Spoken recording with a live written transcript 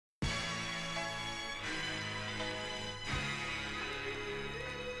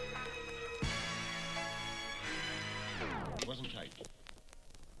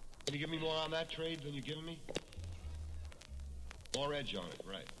Can you give me more on that trade than you're giving me? More edge on it,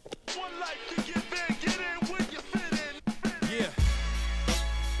 right. One life to get in when you fit in. Yeah.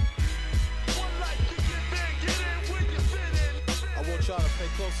 One life to get in when you fit in. I want y'all to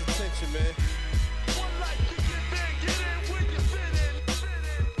pay close attention, man. One life to get in when you fit in.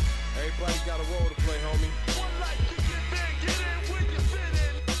 Everybody got a role to play, homie. One life to get in when you fit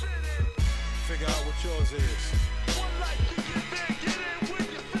in. Figure out what yours is. One life to get in when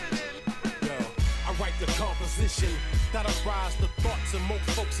you fit in. Yo, I write the composition that arise the thoughts and most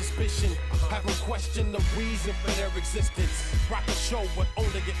folks' suspicion. Have them question the reason for their existence. Rock a show with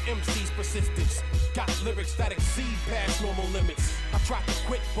only your MC's persistence. Got lyrics that exceed past normal limits. I tried to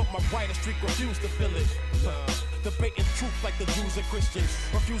quit, but my writer streak refused to fill it. Debating truth like the Jews and Christians.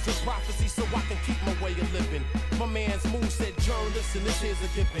 Refusing prophecy so I can keep my way of living. My man's mood said, journalists, and this here's a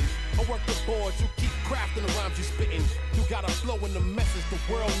given. I work the boards, you keep crafting the rhymes you spitting. You got a flow in the message, the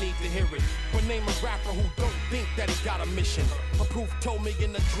world needs to hear it. But name a rapper who don't think that he got a mission. A proof told me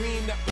in a dream that